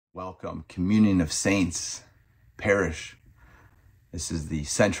Welcome, Communion of Saints Parish. This is the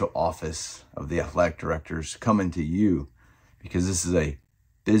central office of the athletic directors coming to you because this is a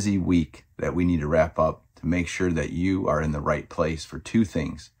busy week that we need to wrap up to make sure that you are in the right place for two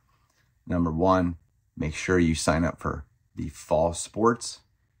things. Number one, make sure you sign up for the fall sports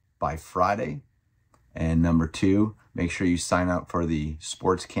by Friday. And number two, make sure you sign up for the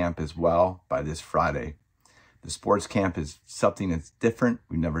sports camp as well by this Friday. The sports camp is something that's different.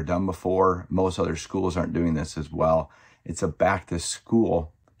 We've never done before. Most other schools aren't doing this as well. It's a back to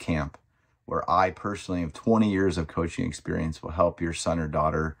school camp where I personally have 20 years of coaching experience will help your son or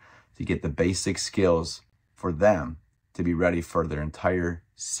daughter to get the basic skills for them to be ready for their entire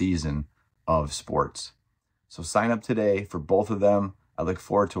season of sports. So sign up today for both of them. I look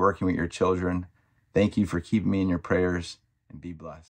forward to working with your children. Thank you for keeping me in your prayers and be blessed.